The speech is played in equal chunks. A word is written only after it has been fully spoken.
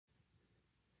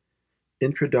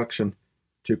Introduction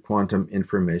to Quantum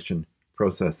Information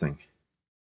Processing.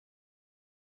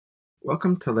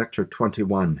 Welcome to Lecture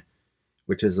 21,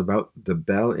 which is about the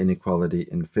Bell inequality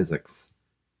in physics.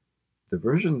 The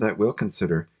version that we'll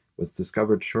consider was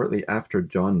discovered shortly after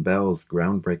John Bell's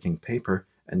groundbreaking paper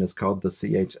and is called the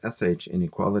CHSH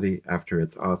inequality after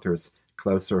its authors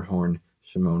Clauser, Horn,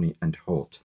 Shimoni, and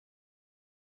Holt.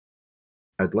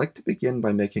 I'd like to begin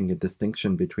by making a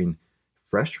distinction between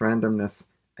fresh randomness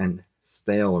and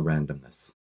stale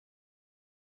randomness.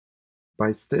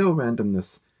 By stale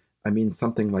randomness, I mean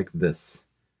something like this.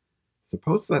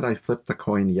 Suppose that I flipped the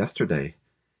coin yesterday,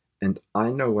 and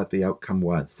I know what the outcome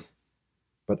was,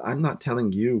 but I'm not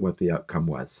telling you what the outcome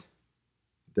was.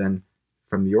 Then,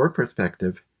 from your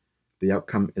perspective, the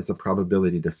outcome is a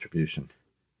probability distribution.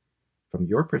 From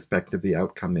your perspective, the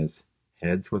outcome is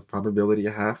heads with probability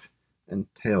a half and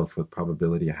tails with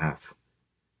probability a half.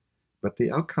 But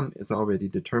the outcome is already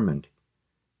determined.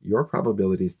 Your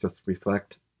probabilities just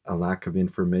reflect a lack of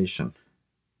information.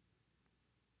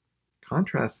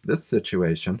 Contrast this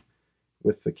situation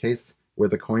with the case where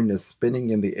the coin is spinning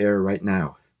in the air right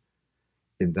now.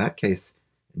 In that case,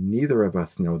 neither of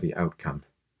us know the outcome.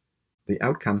 The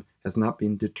outcome has not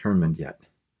been determined yet.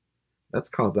 Let's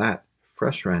call that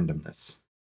fresh randomness.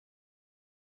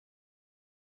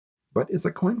 But is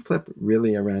a coin flip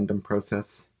really a random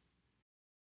process?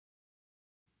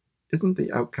 Isn't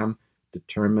the outcome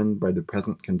determined by the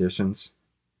present conditions?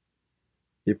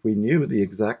 If we knew the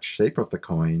exact shape of the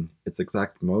coin, its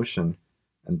exact motion,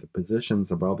 and the positions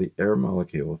of all the air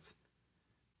molecules,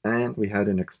 and we had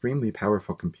an extremely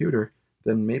powerful computer,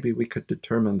 then maybe we could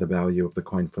determine the value of the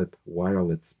coin flip while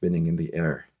it's spinning in the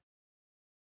air.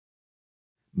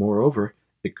 Moreover,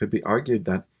 it could be argued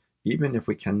that even if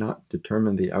we cannot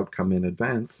determine the outcome in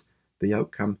advance, the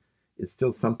outcome is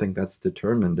still something that's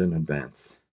determined in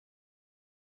advance.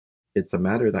 It's a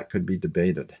matter that could be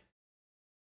debated.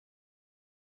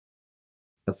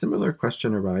 A similar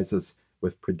question arises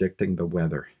with predicting the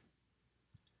weather.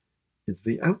 Is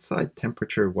the outside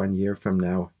temperature 1 year from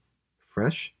now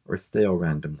fresh or stale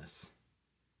randomness?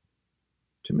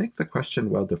 To make the question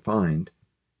well defined,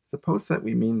 suppose that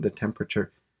we mean the temperature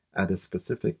at a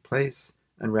specific place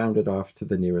and round it off to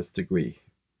the nearest degree.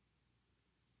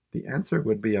 The answer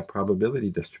would be a probability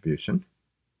distribution,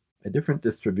 a different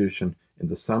distribution in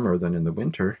the summer than in the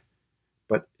winter,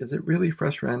 but is it really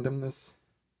fresh randomness?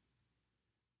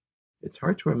 It's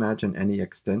hard to imagine any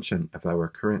extension of our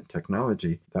current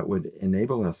technology that would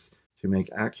enable us to make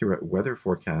accurate weather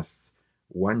forecasts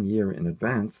 1 year in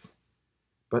advance,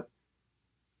 but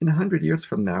in 100 years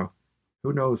from now,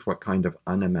 who knows what kind of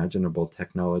unimaginable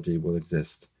technology will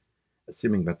exist,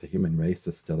 assuming that the human race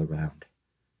is still around.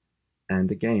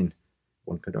 And again,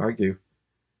 one could argue,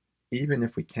 even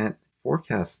if we can't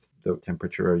forecast the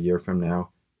temperature a year from now,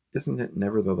 isn't it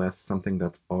nevertheless something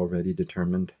that's already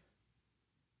determined?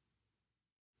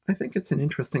 I think it's an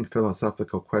interesting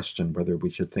philosophical question whether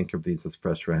we should think of these as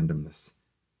fresh randomness.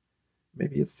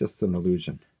 Maybe it's just an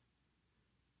illusion.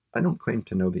 I don't claim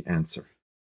to know the answer.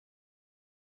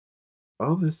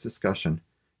 All this discussion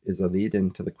is a lead-in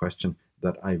to the question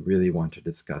that I really want to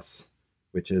discuss,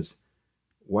 which is,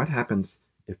 what happens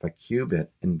if a qubit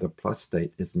in the plus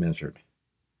state is measured?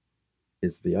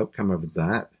 Is the outcome of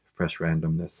that fresh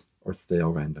randomness or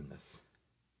stale randomness?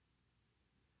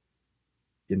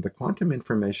 In the quantum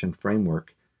information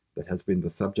framework that has been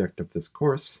the subject of this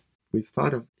course, we've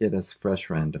thought of it as fresh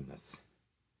randomness.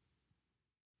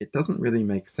 It doesn't really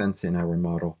make sense in our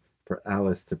model for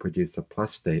Alice to produce a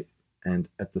plus state and,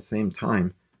 at the same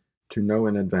time, to know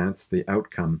in advance the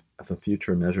outcome of a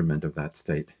future measurement of that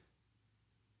state.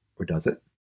 Or does it?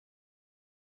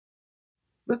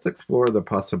 Let's explore the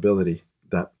possibility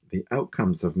that the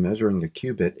outcomes of measuring a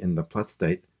qubit in the plus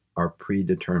state are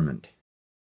predetermined.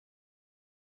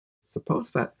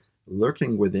 Suppose that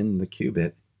lurking within the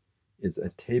qubit is a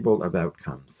table of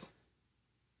outcomes.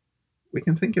 We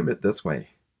can think of it this way.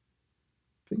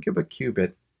 Think of a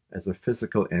qubit as a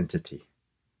physical entity,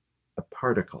 a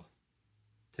particle,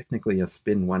 technically a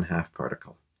spin 1/2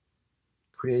 particle,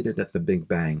 created at the Big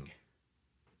Bang.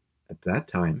 At that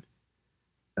time,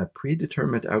 a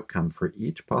predetermined outcome for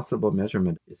each possible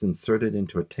measurement is inserted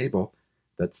into a table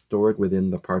that's stored within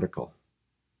the particle.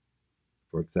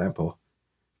 For example,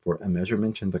 for a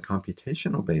measurement in the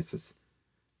computational basis,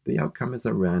 the outcome is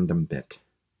a random bit.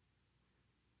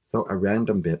 So a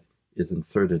random bit is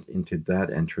inserted into that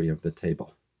entry of the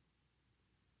table.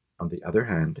 On the other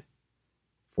hand,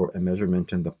 for a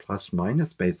measurement in the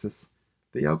plus-minus basis,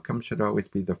 the outcome should always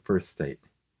be the first state.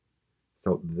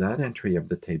 So that entry of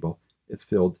the table is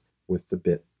filled with the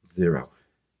bit 0.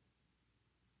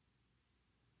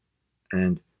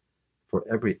 And for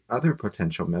every other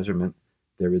potential measurement,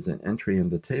 there is an entry in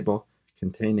the table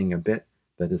containing a bit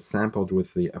that is sampled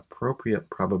with the appropriate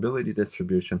probability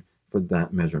distribution for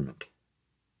that measurement.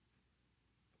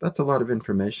 That's a lot of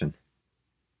information.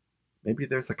 Maybe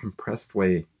there's a compressed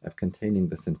way of containing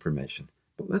this information,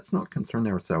 but let's not concern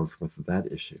ourselves with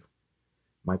that issue.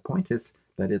 My point is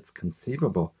that it's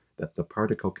conceivable that the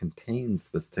particle contains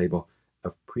this table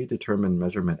of predetermined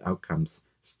measurement outcomes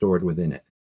stored within it.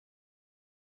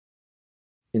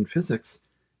 In physics,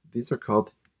 these are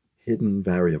called hidden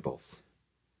variables.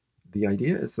 The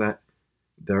idea is that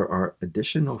there are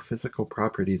additional physical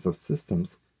properties of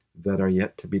systems that are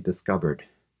yet to be discovered.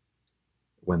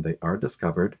 When they are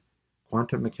discovered,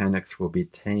 quantum mechanics will be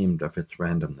tamed of its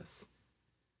randomness.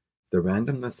 The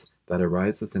randomness that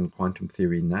arises in quantum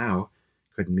theory now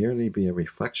could merely be a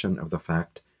reflection of the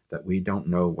fact that we don't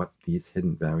know what these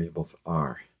hidden variables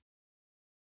are.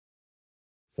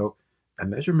 So, a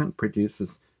measurement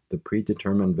produces the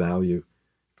predetermined value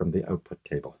from the output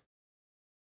table.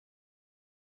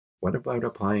 What about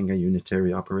applying a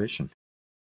unitary operation?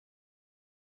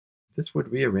 This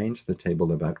would rearrange the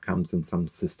table of outcomes in some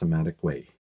systematic way.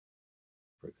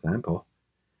 For example,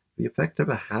 the effect of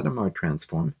a Hadamard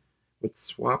transform would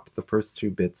swap the first two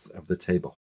bits of the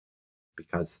table,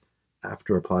 because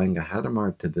after applying a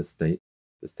Hadamard to this state,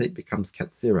 the state becomes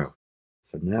ket 0.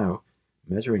 So now,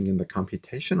 measuring in the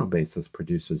computational basis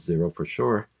produces 0 for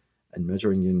sure, and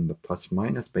measuring in the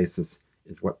plus-minus basis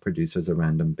is what produces a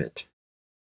random bit.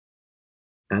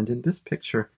 And in this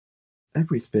picture,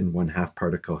 every spin 1/2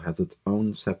 particle has its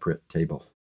own separate table.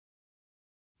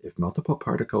 If multiple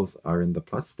particles are in the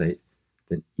plus state,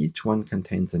 then each one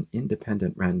contains an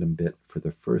independent random bit for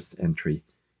the first entry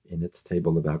in its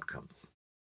table of outcomes.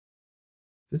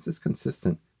 This is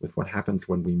consistent with what happens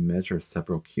when we measure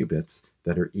several qubits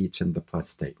that are each in the plus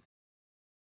state.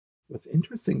 What's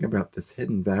interesting about this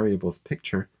hidden variables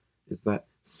picture is that,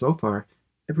 so far,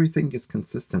 everything is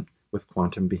consistent with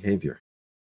quantum behavior.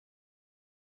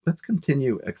 Let's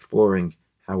continue exploring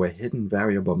how a hidden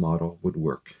variable model would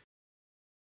work.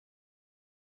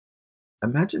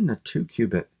 Imagine a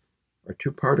 2-qubit or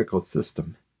 2-particle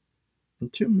system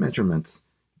and 2 measurements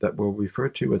that we'll refer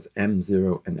to as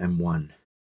M0 and M1.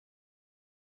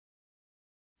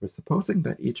 We're supposing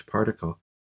that each particle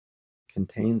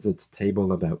contains its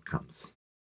table of outcomes.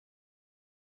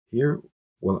 Here,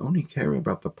 we'll only care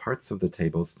about the parts of the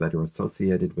tables that are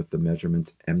associated with the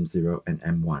measurements M0 and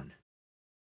M1.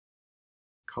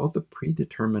 Call the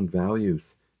predetermined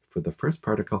values for the first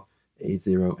particle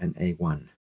A0 and A1.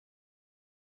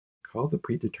 Call the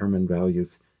predetermined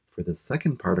values for the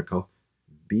second particle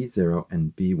B0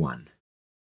 and B1.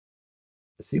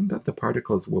 Assume that the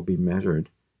particles will be measured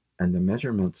and the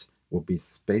measurements will be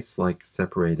space-like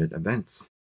separated events.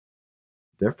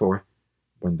 Therefore,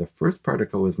 when the first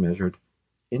particle is measured,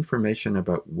 information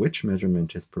about which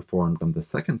measurement is performed on the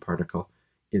second particle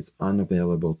is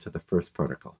unavailable to the first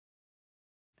particle.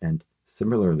 And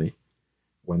similarly,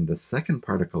 when the second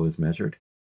particle is measured,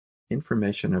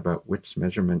 information about which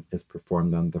measurement is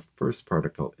performed on the first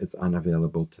particle is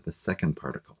unavailable to the second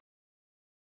particle.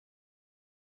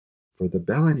 For the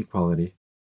Bell inequality,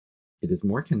 it is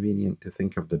more convenient to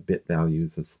think of the bit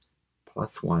values as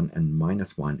 +1 and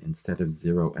 -1 instead of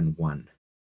 0 and 1.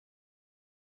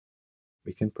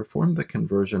 We can perform the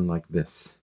conversion like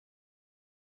this.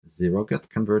 0 gets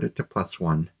converted to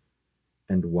 +1,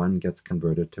 and 1 gets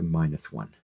converted to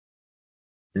 -1.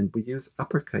 And we use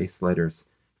uppercase letters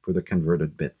for the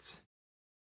converted bits.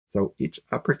 So each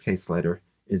uppercase letter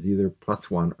is either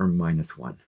 +1 or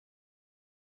 -1.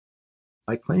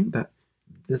 I claim that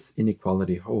this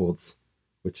inequality holds,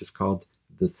 which is called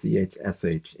the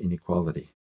CHSH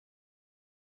inequality.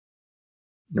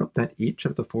 Note that each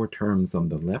of the 4 terms on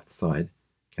the left side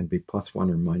can be +1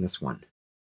 or -1.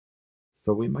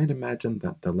 So we might imagine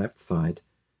that the left side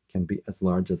can be as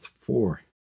large as 4,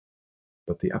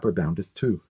 but the upper bound is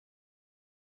 2.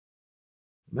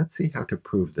 Let's see how to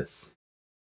prove this.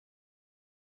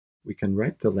 We can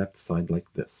write the left side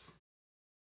like this.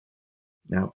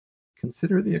 Now,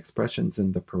 consider the expressions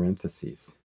in the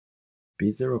parentheses,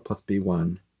 B0 plus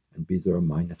B1 and B0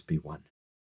 minus B1.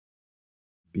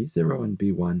 B0 and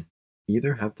B1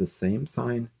 either have the same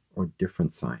sign or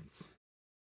different signs.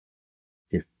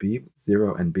 If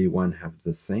B0 and B1 have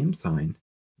the same sign,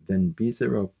 then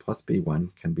B0 plus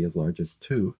B1 can be as large as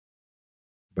 2,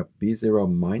 but B0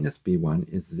 minus B1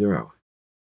 is 0.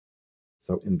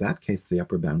 So in that case, the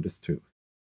upper bound is 2.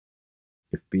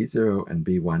 If B0 and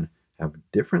B1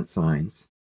 have different signs,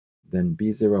 then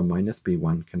B0 minus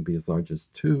B1 can be as large as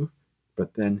 2,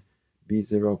 but then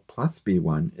B0 plus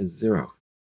B1 is 0.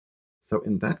 So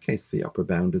in that case, the upper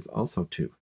bound is also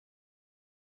 2.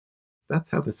 That's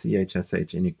how the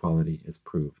CHSH inequality is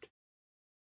proved.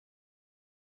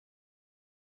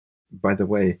 By the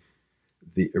way,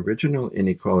 the original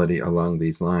inequality along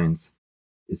these lines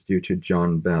is due to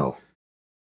John Bell.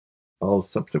 All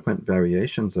subsequent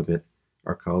variations of it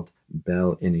are called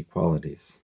Bell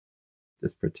inequalities.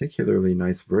 This particularly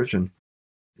nice version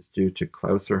is due to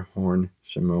Clauser, Horn,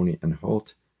 Shimoni, and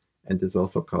Holt, and is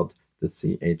also called the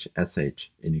CHSH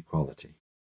inequality.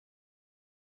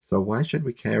 So why should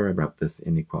we care about this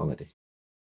inequality?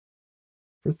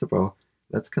 First of all,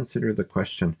 let's consider the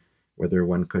question whether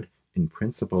one could, in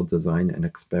principle, design an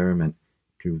experiment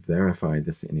to verify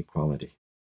this inequality.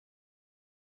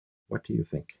 What do you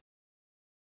think?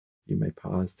 You may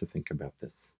pause to think about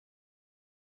this.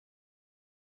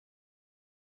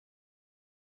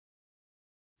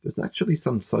 There's actually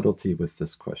some subtlety with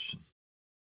this question.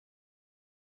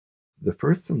 The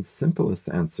first and simplest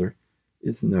answer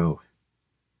is no,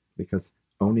 because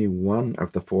only one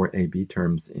of the 4 AB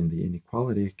terms in the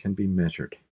inequality can be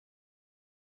measured.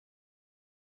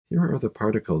 Here are the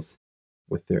particles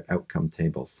with their outcome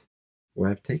tables,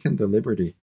 where I've taken the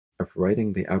liberty of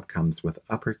writing the outcomes with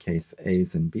uppercase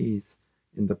A's and B's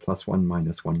in the +1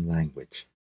 -1 language.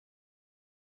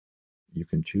 You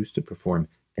can choose to perform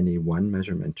any one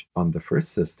measurement on the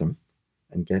first system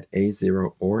and get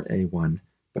A0 or A1,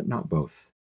 but not both.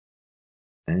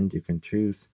 And you can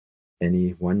choose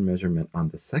any one measurement on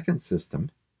the second system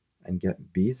and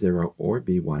get B0 or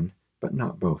B1, but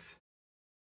not both.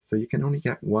 So you can only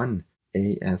get one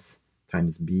AS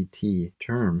times BT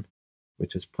term,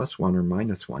 which is +1 or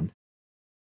 -1.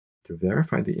 To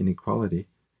verify the inequality,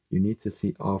 you need to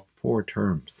see all 4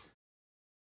 terms.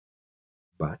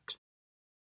 But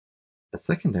a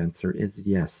second answer is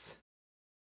yes.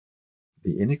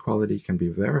 The inequality can be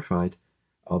verified,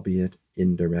 albeit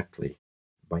indirectly,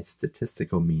 by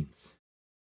statistical means.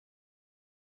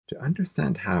 To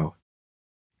understand how,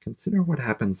 consider what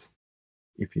happens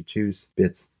if you choose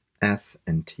bits S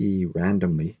and T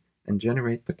randomly and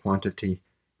generate the quantity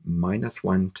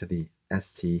 -1 to the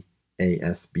ST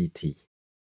ASBT.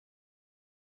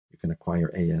 You can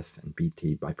acquire AS and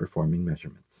BT by performing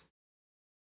measurements.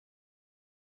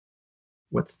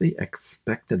 What's the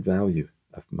expected value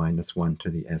of -1 to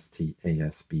the ST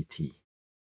ASBT?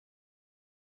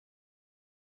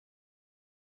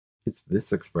 It's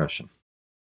this expression.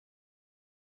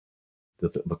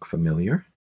 Does it look familiar?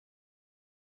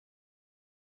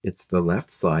 It's the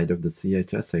left side of the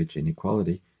CHSH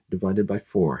inequality divided by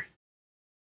 4.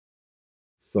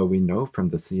 So we know from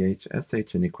the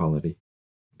CHSH inequality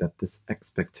that this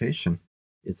expectation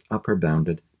is upper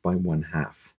bounded by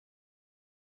 1/2.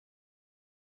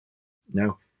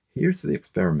 Now, here's the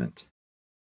experiment.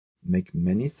 Make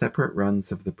many separate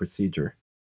runs of the procedure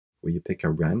where you pick a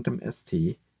random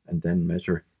ST and then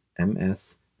measure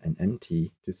MS and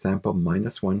MT to sample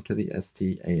 -1 to the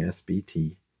ST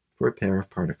ASBT for a pair of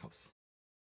particles.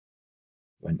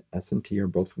 When S and T are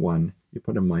both 1, you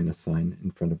put a minus sign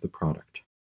in front of the product.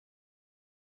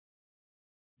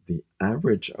 The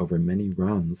average over many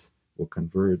runs will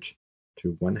converge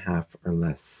to 1/2 or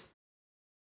less.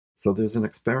 So there's an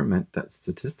experiment that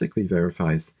statistically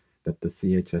verifies that the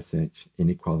CHSH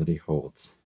inequality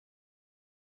holds.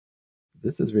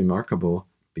 This is remarkable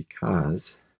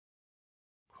because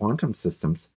quantum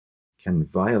systems can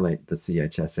violate the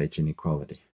CHSH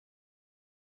inequality.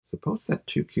 Suppose that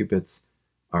 2 qubits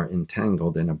are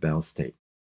entangled in a Bell state.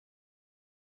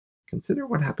 Consider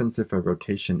what happens if a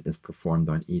rotation is performed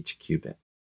on each qubit.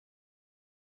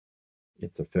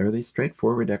 It's a fairly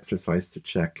straightforward exercise to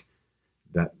check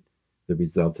that the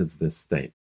result is this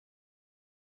state.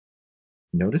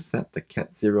 Notice that the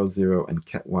ket 00 and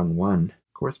ket 11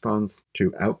 corresponds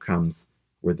to outcomes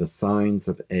where the signs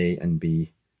of A and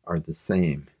B are the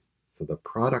same, so the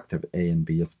product of A and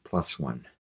B is +1.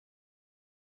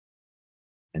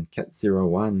 And ket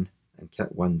 01 and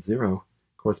ket 10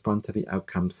 correspond to the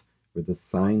outcomes where the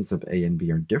signs of A and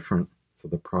B are different, so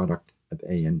the product of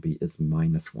A and B is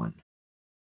 -1.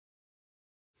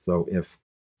 So if,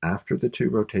 after the 2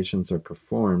 rotations are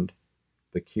performed,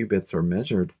 the qubits are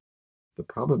measured, the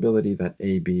probability that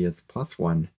AB is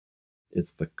 +1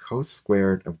 is the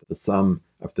cosquared of the sum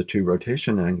of the 2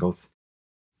 rotation angles,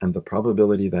 and the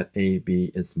probability that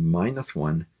AB is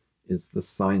 -1 is the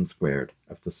sine squared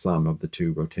of the sum of the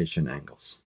 2 rotation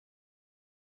angles.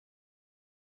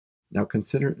 Now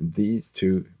consider these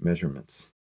 2 measurements.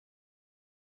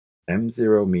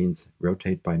 M0 means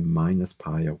rotate by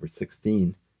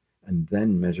 -π/16 and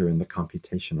then measure in the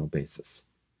computational basis.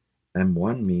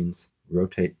 M1 means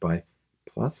rotate by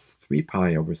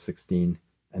 +3π/16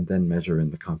 and then measure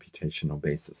in the computational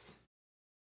basis.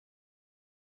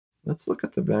 Let's look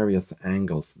at the various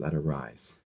angles that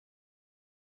arise.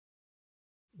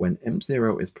 When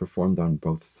M0 is performed on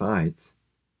both sides,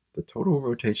 the total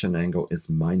rotation angle is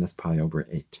minus pi over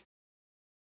 8.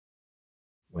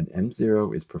 When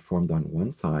M0 is performed on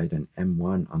one side and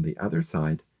M1 on the other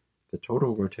side, the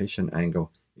total rotation angle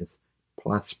is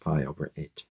plus pi over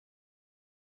 8.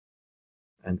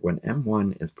 And when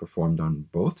M1 is performed on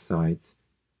both sides,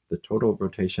 the total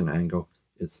rotation angle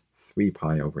is 3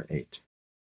 pi over 8.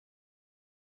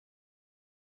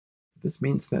 This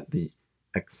means that the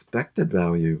expected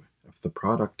value of the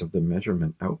product of the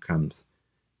measurement outcomes,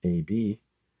 AB,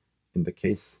 in the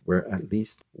case where at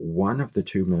least one of the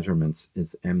two measurements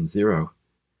is M0,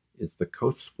 is the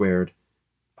cos squared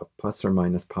of plus or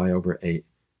minus pi over 8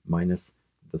 minus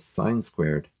the sine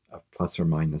squared of plus or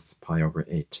minus pi over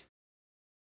 8.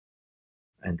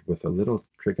 And with a little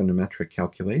trigonometric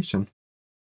calculation,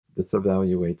 this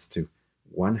evaluates to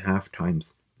 1/2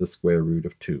 times the square root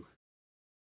of 2.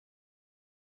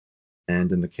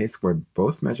 And in the case where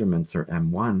both measurements are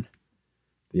M1,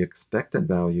 the expected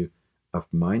value of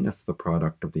minus the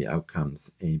product of the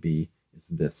outcomes AB is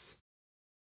this,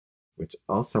 which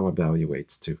also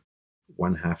evaluates to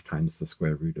 1/2 times the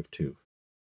square root of 2.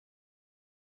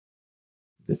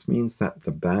 This means that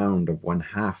the bound of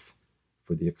 1/2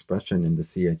 for the expression in the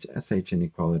CHSH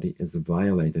inequality is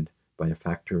violated by a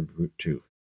factor of root 2.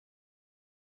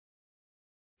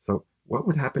 So what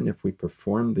would happen if we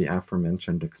performed the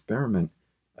aforementioned experiment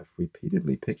of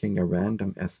repeatedly picking a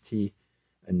random ST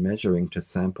and measuring to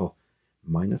sample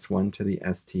 -1 to the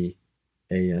ST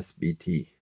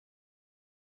ASBT?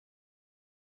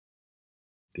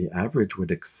 The average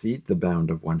would exceed the bound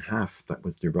of 1/2 that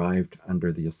was derived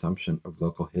under the assumption of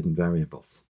local hidden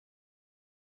variables.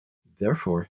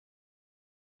 Therefore,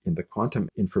 in the quantum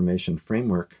information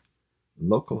framework,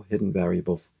 local hidden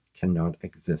variables cannot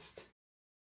exist.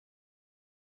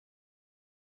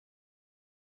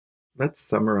 Let's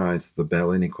summarize the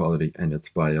Bell inequality and its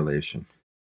violation.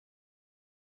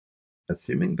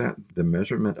 Assuming that the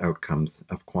measurement outcomes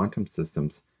of quantum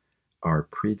systems are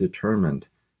predetermined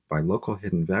by local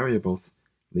hidden variables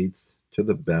leads to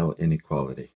the Bell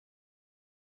inequality.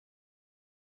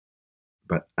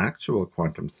 But actual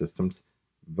quantum systems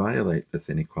violate this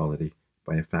inequality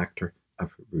by a factor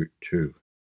of root 2.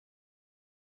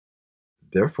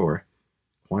 Therefore,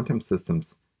 quantum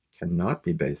systems cannot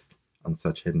be based on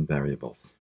such hidden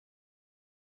variables.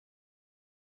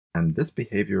 And this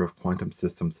behavior of quantum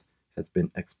systems has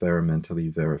been experimentally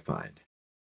verified.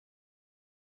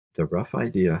 The rough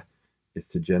idea is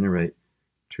to generate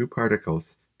two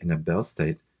particles in a Bell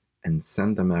state and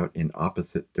send them out in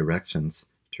opposite directions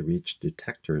to reach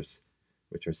detectors,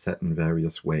 which are set in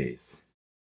various ways.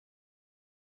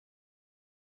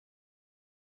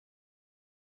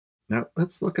 Now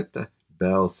let's look at the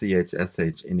Bell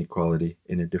CHSH inequality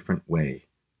in a different way,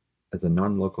 as a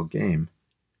non-local game,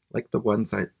 like the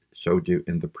ones I showed you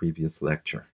in the previous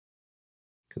lecture.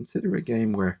 Consider a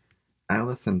game where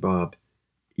Alice and Bob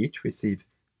each receive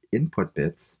input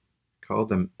bits, call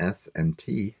them S and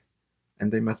T,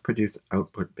 and they must produce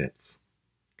output bits,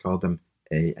 call them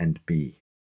A and B.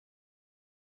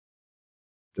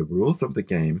 The rules of the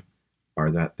game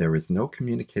are that there is no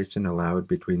communication allowed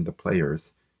between the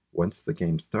players once the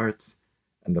game starts,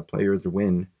 and the players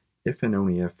win if and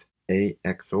only if A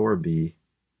XOR B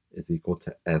is equal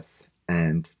to S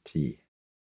and T.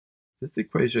 This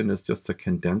equation is just a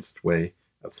condensed way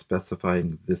of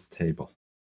specifying this table.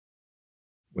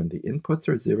 When the inputs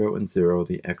are 0 and 0,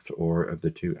 the XOR of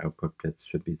the two output bits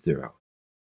should be 0.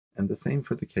 And the same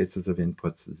for the cases of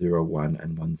inputs 0, 1,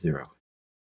 and 1, 0.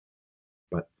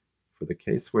 But for the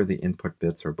case where the input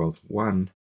bits are both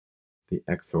 1, the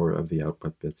XOR of the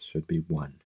output bits should be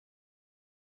 1.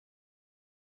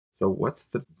 So what's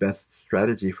the best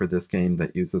strategy for this game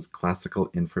that uses classical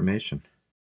information?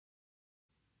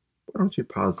 Why don't you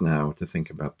pause now to think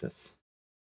about this?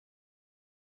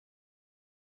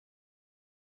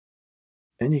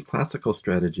 Any classical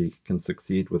strategy can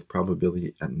succeed with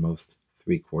probability at most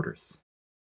 3/4.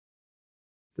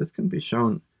 This can be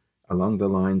shown along the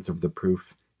lines of the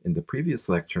proof in the previous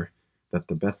lecture that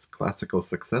the best classical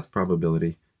success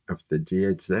probability of the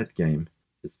GHZ game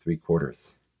is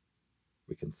 3/4.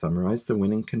 We can summarize the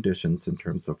winning conditions in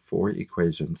terms of 4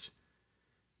 equations,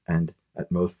 and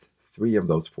at most 3 of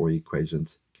those 4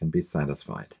 equations can be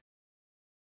satisfied.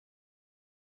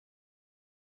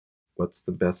 What's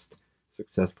the best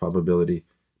success probability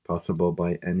possible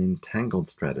by an entangled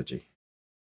strategy?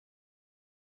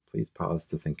 Please pause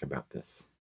to think about this.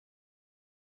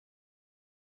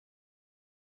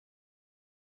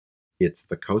 It's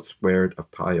the cosquared of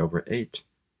pi over 8,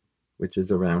 which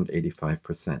is around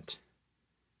 85%.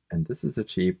 And this is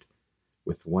achieved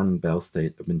with one Bell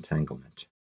state of entanglement.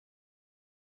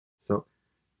 So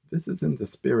this is in the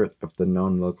spirit of the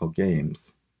non-local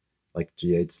games, like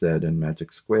GHZ and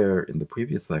Magic Square in the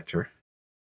previous lecture,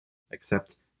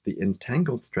 except the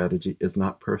entangled strategy is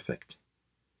not perfect.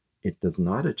 It does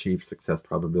not achieve success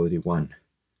probability 1,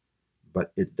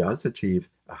 but it does achieve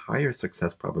a higher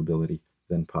success probability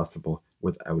than possible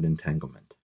without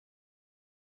entanglement.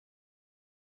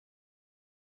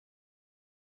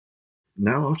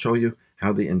 Now I'll show you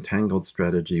how the entangled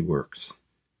strategy works.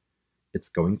 It's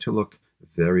going to look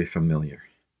very familiar.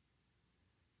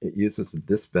 It uses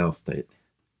this Bell state.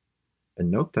 And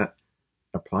note that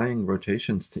applying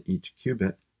rotations to each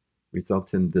qubit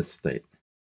results in this state.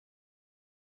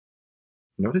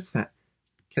 Notice that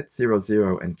ket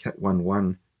 00 and ket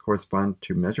 11 correspond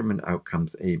to measurement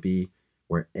outcomes AB,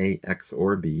 where A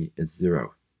XOR B is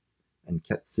 0, and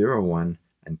ket 01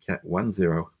 and ket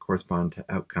 10 correspond to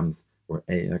outcomes where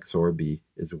A XOR B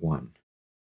is 1.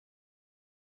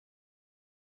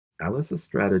 Alice's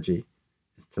strategy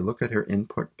is to look at her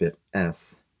input bit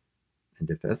S, and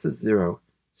if S is 0,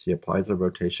 she applies a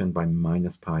rotation by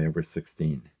minus pi over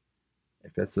 16.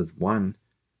 If S is 1,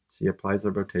 she applies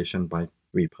a rotation by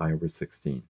 3 pi over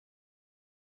 16.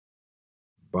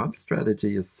 Bob's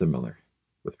strategy is similar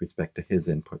with respect to his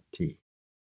input T.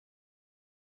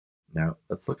 Now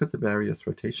let's look at the various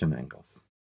rotation angles.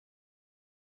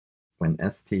 When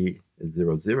ST is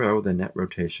 0, 0, the net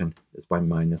rotation is by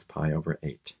minus pi over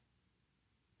 8.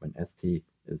 When ST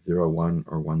is 0, 1,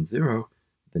 or 1, 0,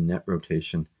 the net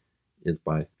rotation is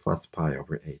by plus pi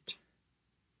over 8.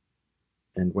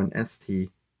 And when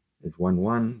ST is 1,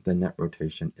 1, the net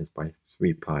rotation is by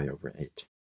 3 pi over 8.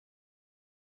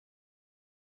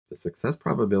 The success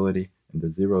probability in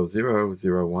the 0, 0,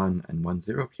 0, 1, and 1,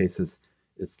 0 cases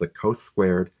is the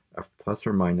cosquared of plus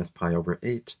or minus pi over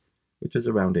 8, which is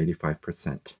around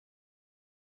 85%.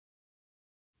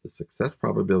 The success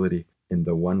probability in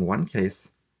the 1, 1 case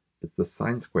is the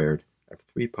sine squared of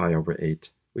 3 pi over 8,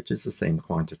 which is the same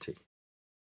quantity.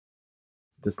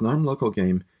 This non-local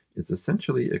game is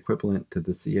essentially equivalent to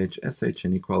the CHSH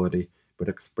inequality, but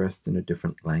expressed in a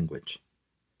different language.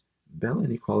 Bell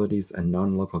inequalities and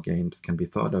non-local games can be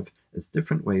thought of as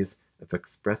different ways of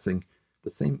expressing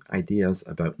the same ideas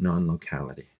about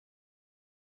non-locality.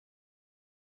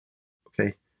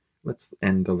 Okay, let's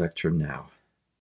end the lecture now.